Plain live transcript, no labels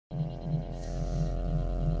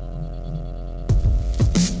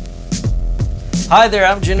Hi there,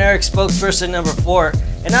 I'm generic spokesperson number 4,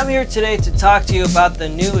 and I'm here today to talk to you about the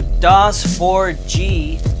new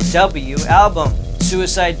DOS4GW album,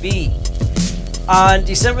 Suicide B. On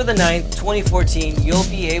December the 9th, 2014, you'll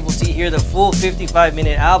be able to hear the full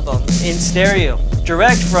 55-minute album in stereo,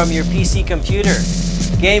 direct from your PC computer,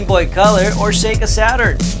 Game Boy Color, or Sega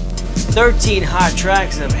Saturn. 13 hot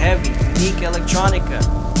tracks of heavy, unique electronica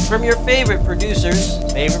from your favorite producer's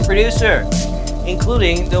favorite producer,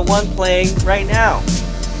 including the one playing right now.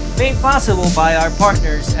 Made possible by our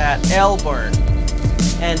partners at Elburn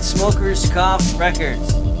and Smokers Cough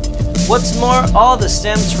Records. What's more, all the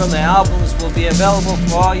stems from the albums will be available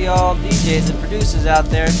for all y'all DJs and producers out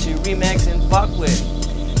there to remix and fuck with.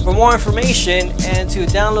 For more information and to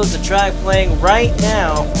download the track playing right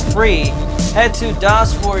now for free, head to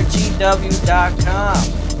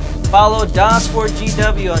DOS4GW.com. Follow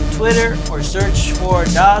DOS4GW on Twitter or search for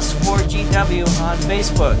DOS4GW on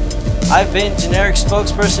Facebook. I've been generic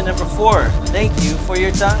spokesperson number 4. Thank you for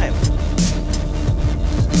your time.